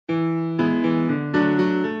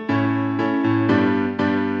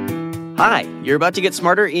Hi, you're about to get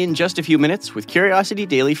smarter in just a few minutes with Curiosity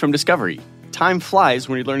Daily from Discovery. Time flies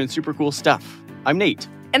when you're learning super cool stuff. I'm Nate.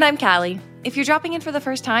 And I'm Callie. If you're dropping in for the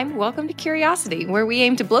first time, welcome to Curiosity, where we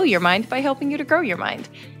aim to blow your mind by helping you to grow your mind.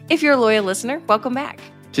 If you're a loyal listener, welcome back.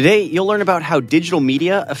 Today, you'll learn about how digital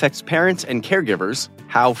media affects parents and caregivers,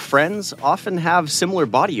 how friends often have similar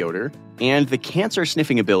body odor, and the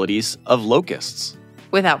cancer-sniffing abilities of locusts.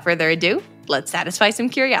 Without further ado, let's satisfy some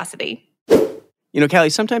curiosity. You know, Callie,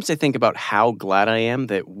 sometimes I think about how glad I am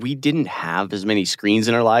that we didn't have as many screens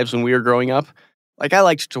in our lives when we were growing up. Like, I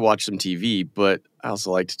liked to watch some TV, but I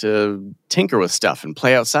also liked to tinker with stuff and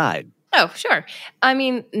play outside. Oh, sure. I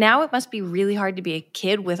mean, now it must be really hard to be a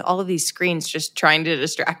kid with all of these screens just trying to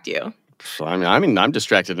distract you. I'm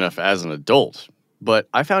distracted enough as an adult. But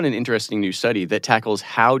I found an interesting new study that tackles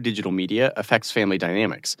how digital media affects family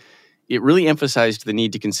dynamics. It really emphasized the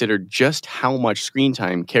need to consider just how much screen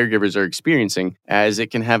time caregivers are experiencing, as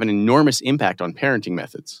it can have an enormous impact on parenting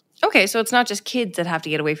methods. Okay, so it's not just kids that have to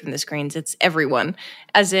get away from the screens, it's everyone.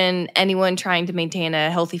 As in anyone trying to maintain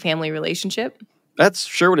a healthy family relationship? That's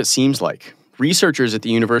sure what it seems like. Researchers at the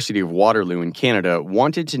University of Waterloo in Canada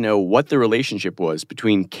wanted to know what the relationship was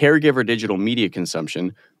between caregiver digital media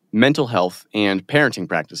consumption, mental health, and parenting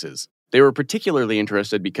practices. They were particularly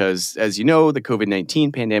interested because, as you know, the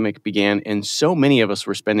COVID-19 pandemic began and so many of us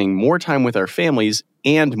were spending more time with our families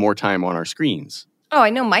and more time on our screens. Oh, I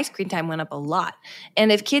know my screen time went up a lot.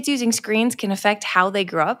 And if kids using screens can affect how they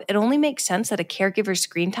grow up, it only makes sense that a caregiver's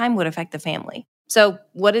screen time would affect the family. So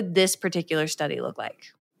what did this particular study look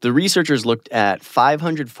like? The researchers looked at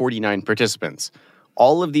 549 participants.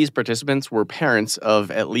 All of these participants were parents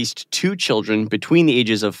of at least 2 children between the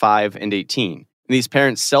ages of 5 and 18. These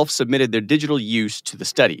parents self-submitted their digital use to the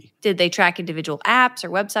study. Did they track individual apps or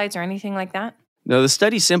websites or anything like that? No, the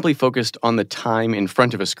study simply focused on the time in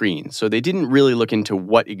front of a screen, so they didn't really look into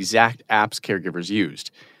what exact apps caregivers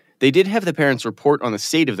used. They did have the parents report on the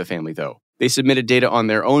state of the family, though. They submitted data on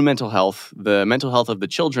their own mental health, the mental health of the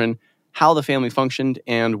children, how the family functioned,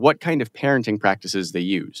 and what kind of parenting practices they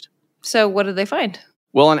used. So what did they find?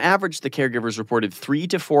 Well, on average, the caregivers reported 3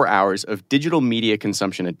 to 4 hours of digital media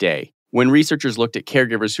consumption a day. When researchers looked at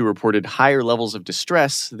caregivers who reported higher levels of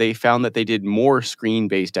distress, they found that they did more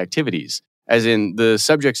screen-based activities. As in, the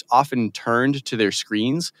subjects often turned to their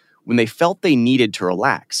screens when they felt they needed to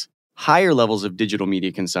relax. Higher levels of digital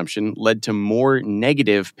media consumption led to more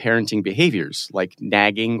negative parenting behaviors, like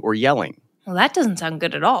nagging or yelling. Well, that doesn't sound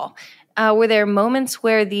good at all. Were there moments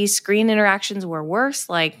where these screen interactions were worse,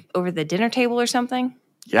 like over the dinner table or something?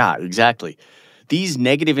 Yeah, exactly. These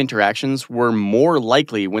negative interactions were more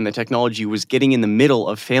likely when the technology was getting in the middle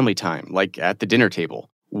of family time, like at the dinner table.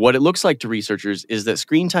 What it looks like to researchers is that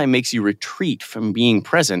screen time makes you retreat from being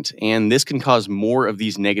present, and this can cause more of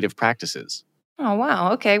these negative practices. Oh,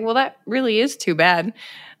 wow. Okay, well, that really is too bad.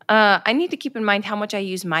 I need to keep in mind how much I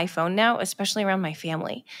use my phone now, especially around my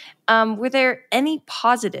family. Were there any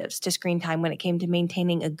positives to screen time when it came to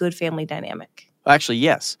maintaining a good family dynamic? Actually,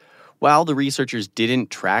 yes. While the researchers didn't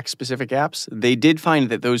track specific apps, they did find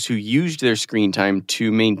that those who used their screen time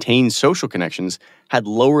to maintain social connections had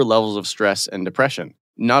lower levels of stress and depression.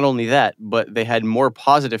 Not only that, but they had more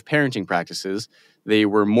positive parenting practices. They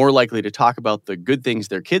were more likely to talk about the good things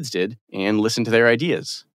their kids did and listen to their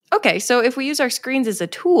ideas. Okay, so if we use our screens as a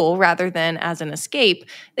tool rather than as an escape,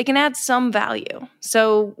 they can add some value.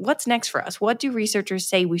 So what's next for us? What do researchers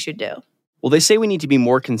say we should do? Well, they say we need to be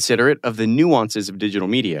more considerate of the nuances of digital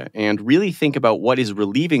media and really think about what is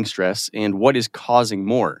relieving stress and what is causing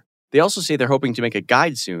more. They also say they're hoping to make a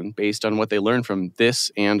guide soon based on what they learn from this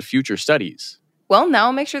and future studies. Well, now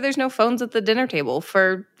I'll make sure there's no phones at the dinner table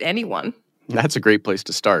for anyone. That's a great place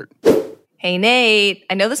to start. Hey, Nate,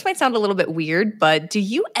 I know this might sound a little bit weird, but do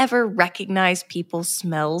you ever recognize people's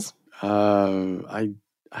smells? I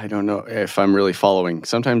don't know if I'm really following.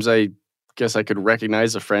 Sometimes I guess I could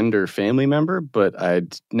recognize a friend or family member, but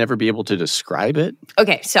I'd never be able to describe it.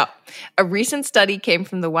 Okay, so a recent study came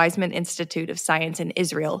from the Weizmann Institute of Science in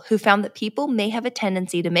Israel, who found that people may have a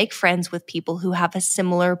tendency to make friends with people who have a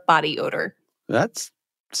similar body odor. That's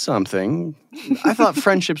something. I thought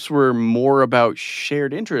friendships were more about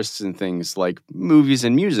shared interests in things like movies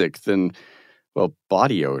and music than, well,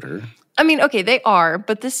 body odor. I mean, okay, they are,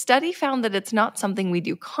 but this study found that it's not something we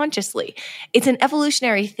do consciously. It's an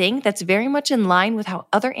evolutionary thing that's very much in line with how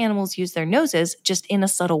other animals use their noses, just in a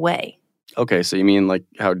subtle way. Okay, so you mean like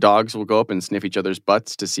how dogs will go up and sniff each other's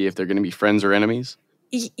butts to see if they're going to be friends or enemies?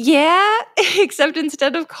 Yeah, except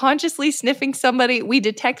instead of consciously sniffing somebody, we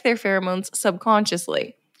detect their pheromones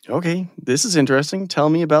subconsciously. Okay, this is interesting. Tell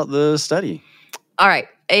me about the study. All right.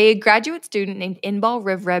 A graduate student named Inbal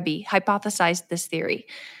Rivrebi hypothesized this theory.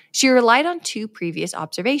 She relied on two previous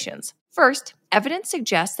observations. First, evidence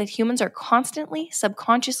suggests that humans are constantly,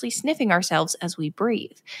 subconsciously sniffing ourselves as we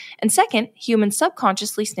breathe. And second, humans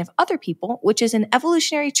subconsciously sniff other people, which is an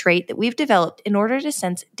evolutionary trait that we've developed in order to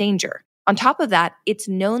sense danger. On top of that, it's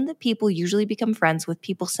known that people usually become friends with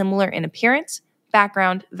people similar in appearance,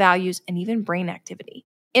 background, values, and even brain activity.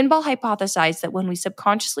 Inbal hypothesized that when we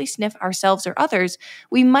subconsciously sniff ourselves or others,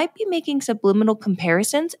 we might be making subliminal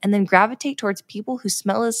comparisons and then gravitate towards people who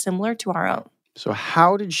smell as similar to our own. So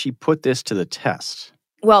how did she put this to the test?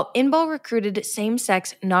 Well, Inbal recruited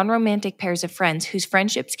same-sex, non-romantic pairs of friends whose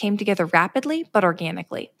friendships came together rapidly but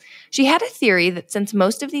organically. She had a theory that since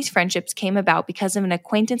most of these friendships came about because of an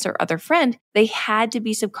acquaintance or other friend, they had to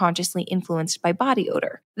be subconsciously influenced by body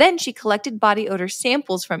odor. Then she collected body odor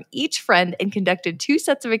samples from each friend and conducted 2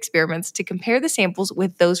 sets of experiments to compare the samples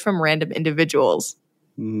with those from random individuals.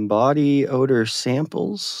 Body odor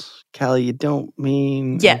samples? Callie, you don't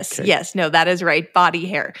mean... Yes, no, that is right. Body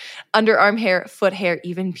hair, underarm hair, foot hair,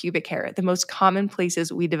 even pubic hair, the most common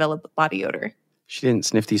places we develop body odor. She didn't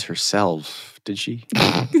sniff these herself, did she?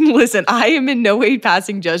 Listen, I am in no way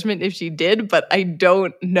passing judgment if she did, but I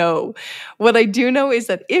don't know. What I do know is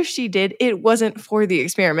that if she did, it wasn't for the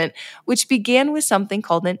experiment, which began with something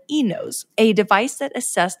called an e-nose, a device that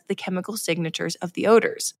assessed the chemical signatures of the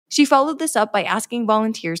odors. She followed this up by asking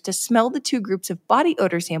volunteers to smell the 2 groups of body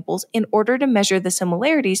odor samples in order to measure the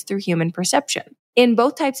similarities through human perception. In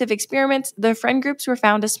both types of experiments, the friend groups were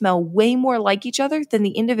found to smell way more like each other than the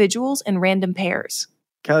individuals in random pairs.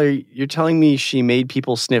 Callie, you're telling me she made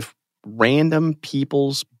people sniff random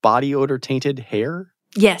people's body odor tainted hair?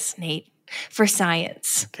 Yes, Nate. For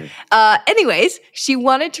science. Okay. Anyways, she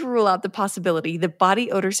wanted to rule out the possibility that body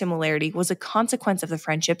odor similarity was a consequence of the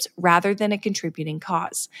friendships rather than a contributing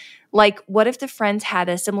cause. Like, what if the friends had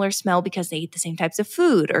a similar smell because they ate the same types of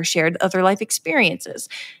food or shared other life experiences?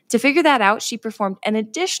 To figure that out, she performed an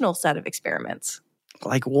additional set of experiments.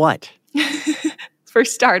 Like what? For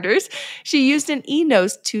starters, she used an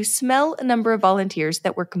e-nose to smell a number of volunteers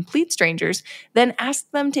that were complete strangers, then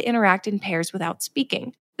asked them to interact in pairs without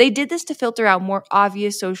speaking. They did this to filter out more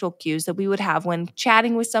obvious social cues that we would have when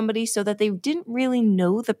chatting with somebody so that they didn't really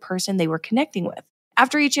know the person they were connecting with.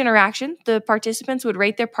 After each interaction, the participants would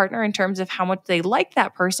rate their partner in terms of how much they liked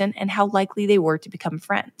that person and how likely they were to become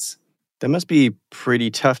friends. That must be pretty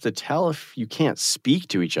tough to tell if you can't speak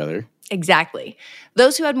to each other. Exactly.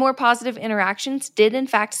 Those who had more positive interactions did in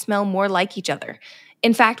fact smell more like each other.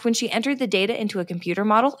 In fact, when she entered the data into a computer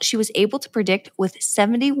model, she was able to predict with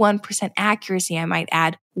 71% accuracy, I might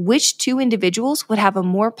add, which 2 individuals would have a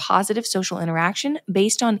more positive social interaction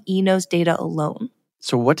based on e-nose data alone.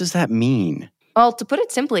 So what does that mean? Well, to put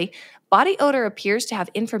it simply, body odor appears to have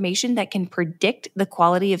information that can predict the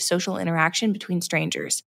quality of social interaction between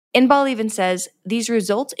strangers. Inbal even says, these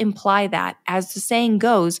results imply that, as the saying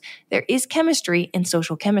goes, there is chemistry in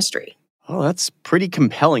social chemistry. Oh, that's pretty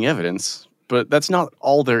compelling evidence. But that's not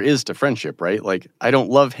all there is to friendship, right? Like, I don't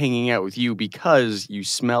love hanging out with you because you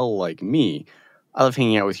smell like me. I love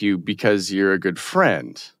hanging out with you because you're a good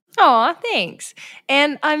friend. Aw, thanks.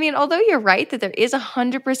 And I mean, although you're right that there is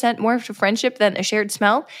 100% more to friendship than a shared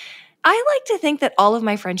smell, I like to think that all of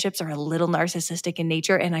my friendships are a little narcissistic in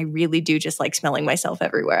nature, and I really do just like smelling myself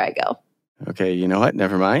everywhere I go. Okay, you know what?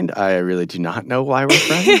 Never mind. I really do not know why we're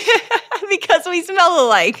friends. Because we smell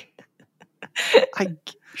alike.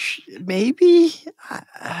 Maybe?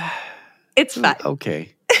 It's fine.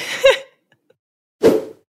 Okay.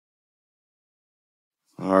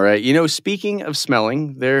 All right. You know, speaking of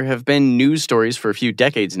smelling, there have been news stories for a few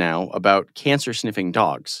decades now about cancer-sniffing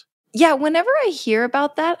dogs. Yeah, whenever I hear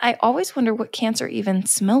about that, I always wonder what cancer even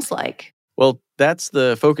smells like. Well, that's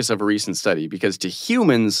the focus of a recent study, because to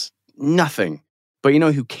humans, nothing. But you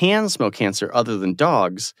know who can smell cancer other than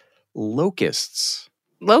dogs? Locusts.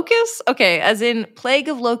 Locusts? Okay, as in Plague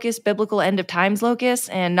of Locusts, Biblical End of Times Locusts,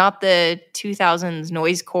 and not the 2000s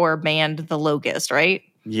noisecore band The Locust, right?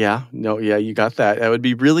 Yeah, you got that. That would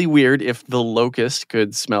be really weird if the locust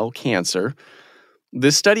could smell cancer.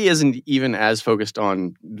 This study isn't even as focused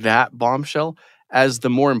on that bombshell as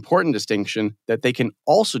the more important distinction that they can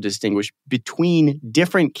also distinguish between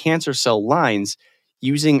different cancer cell lines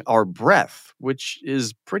using our breath, which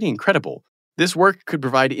is pretty incredible. This work could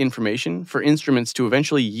provide information for instruments to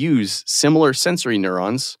eventually use similar sensory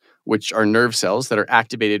neurons, which are nerve cells that are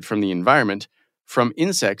activated from the environment, from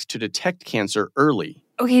insects to detect cancer early.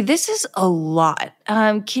 Okay, this is a lot.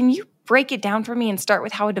 Can you break it down for me and start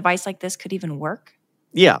with how a device like this could even work?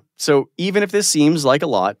 Yeah, so even if this seems like a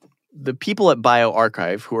lot, the people at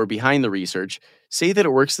bioRxiv who are behind the research say that it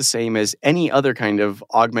works the same as any other kind of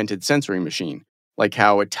augmented sensory machine, like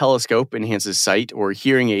how a telescope enhances sight or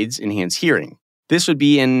hearing aids enhance hearing. This would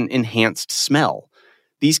be an enhanced smell.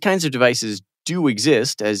 These kinds of devices do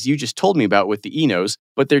exist, as you just told me about with the eNose,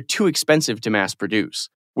 but they're too expensive to mass produce.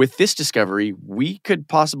 With this discovery, we could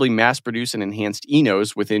possibly mass produce an enhanced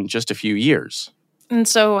eNose within just a few years. And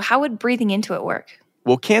so how would breathing into it work?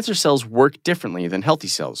 Well, cancer cells work differently than healthy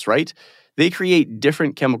cells, right? They create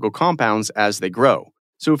different chemical compounds as they grow.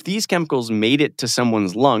 So if these chemicals made it to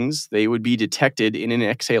someone's lungs, they would be detected in an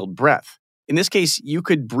exhaled breath. In this case, you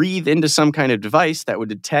could breathe into some kind of device that would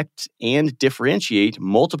detect and differentiate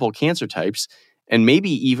multiple cancer types and maybe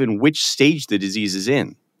even which stage the disease is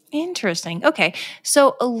in. Interesting. Okay,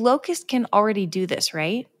 so a locust can already do this,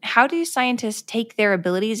 right? How do scientists take their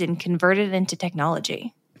abilities and convert it into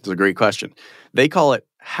technology? It's a great question. They call it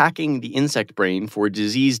hacking the insect brain for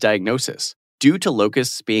disease diagnosis. Due to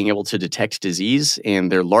locusts being able to detect disease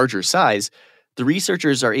and their larger size, the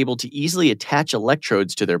researchers are able to easily attach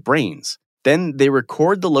electrodes to their brains. Then they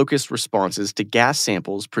record the locust responses to gas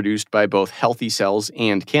samples produced by both healthy cells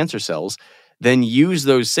and cancer cells, then use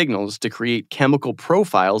those signals to create chemical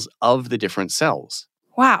profiles of the different cells.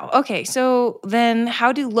 Wow. Okay, so then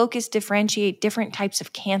how do locusts differentiate different types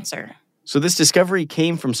of cancer? So this discovery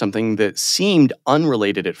came from something that seemed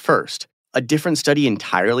unrelated at first. A different study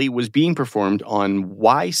entirely was being performed on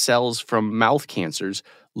why cells from mouth cancers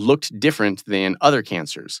looked different than other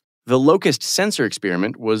cancers. The locust sensor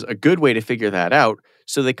experiment was a good way to figure that out,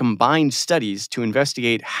 so they combined studies to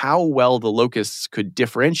investigate how well the locusts could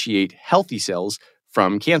differentiate healthy cells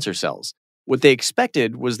from cancer cells. What they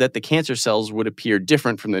expected was that the cancer cells would appear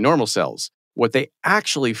different from the normal cells. What they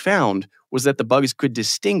actually found was that the bugs could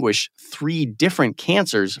distinguish 3 different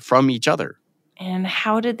cancers from each other. And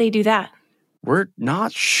how did they do that? We're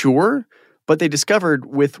not sure, but they discovered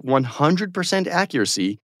with 100%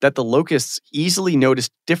 accuracy that the locusts easily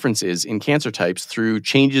noticed differences in cancer types through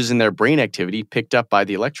changes in their brain activity picked up by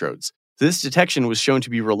the electrodes. This detection was shown to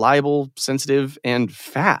be reliable, sensitive, and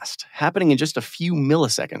fast, happening in just a few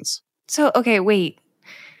milliseconds. So, okay, wait.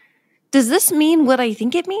 Does this mean what I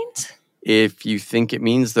think it means? If you think it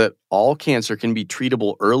means that all cancer can be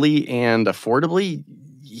treatable early and affordably,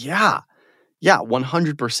 yeah,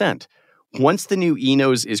 100%. Once the new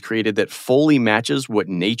eNose is created that fully matches what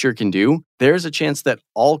nature can do, there's a chance that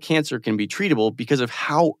all cancer can be treatable because of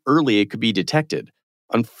how early it could be detected.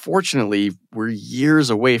 Unfortunately, we're years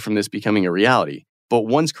away from this becoming a reality. But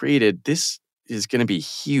once created, this is going to be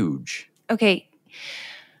huge. Okay,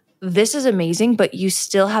 this is amazing, but you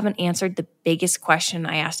still haven't answered the biggest question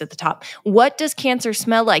I asked at the top. What does cancer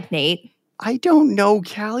smell like, Nate? I don't know,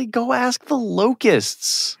 Callie. Go ask the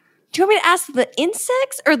locusts. Do you want me to ask the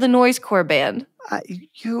insects or the Noise Corps band?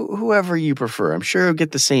 Whoever you prefer. I'm sure you'll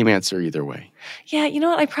get the same answer either way. Yeah, you know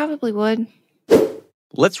what? I probably would.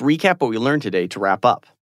 Let's recap what we learned today to wrap up.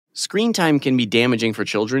 Screen time can be damaging for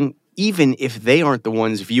children, even if they aren't the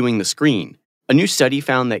ones viewing the screen. A new study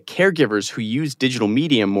found that caregivers who use digital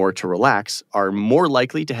media more to relax are more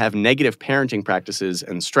likely to have negative parenting practices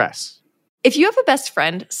and stress. If you have a best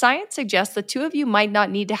friend, science suggests the two of you might not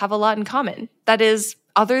need to have a lot in common. That is,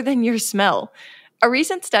 other than your smell. A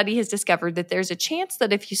recent study has discovered that there's a chance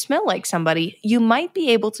that if you smell like somebody, you might be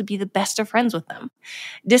able to be the best of friends with them.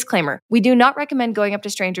 Disclaimer, we do not recommend going up to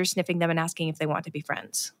strangers, sniffing them, and asking if they want to be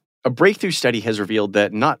friends. A breakthrough study has revealed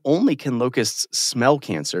that not only can locusts smell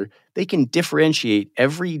cancer, they can differentiate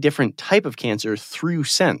every different type of cancer through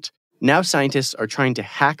scent. Now scientists are trying to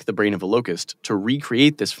hack the brain of a locust to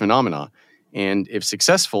recreate this phenomena, and if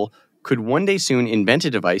successful, could one day soon invent a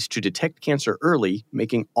device to detect cancer early,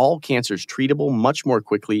 making all cancers treatable much more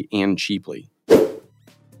quickly and cheaply.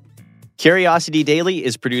 Curiosity Daily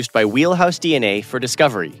is produced by Wheelhouse DNA for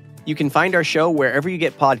Discovery. You can find our show wherever you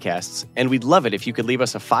get podcasts, and we'd love it if you could leave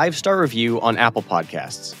us a 5-star review on Apple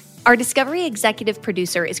Podcasts. Our Discovery executive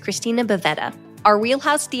producer is Christina Bavetta. Our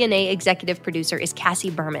Wheelhouse DNA executive producer is Cassie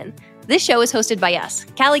Berman. This show is hosted by us,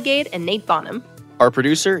 Callie Gade and Nate Bonham. Our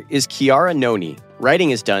producer is Kiara Noni.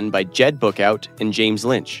 Writing is done by Jed Bookout and James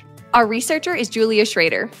Lynch. Our researcher is Julia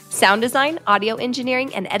Schrader. Sound design, audio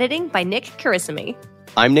engineering, and editing by Nick Carissimi.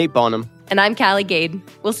 I'm Nate Bonham. And I'm Callie Gade.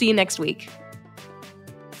 We'll see you next week.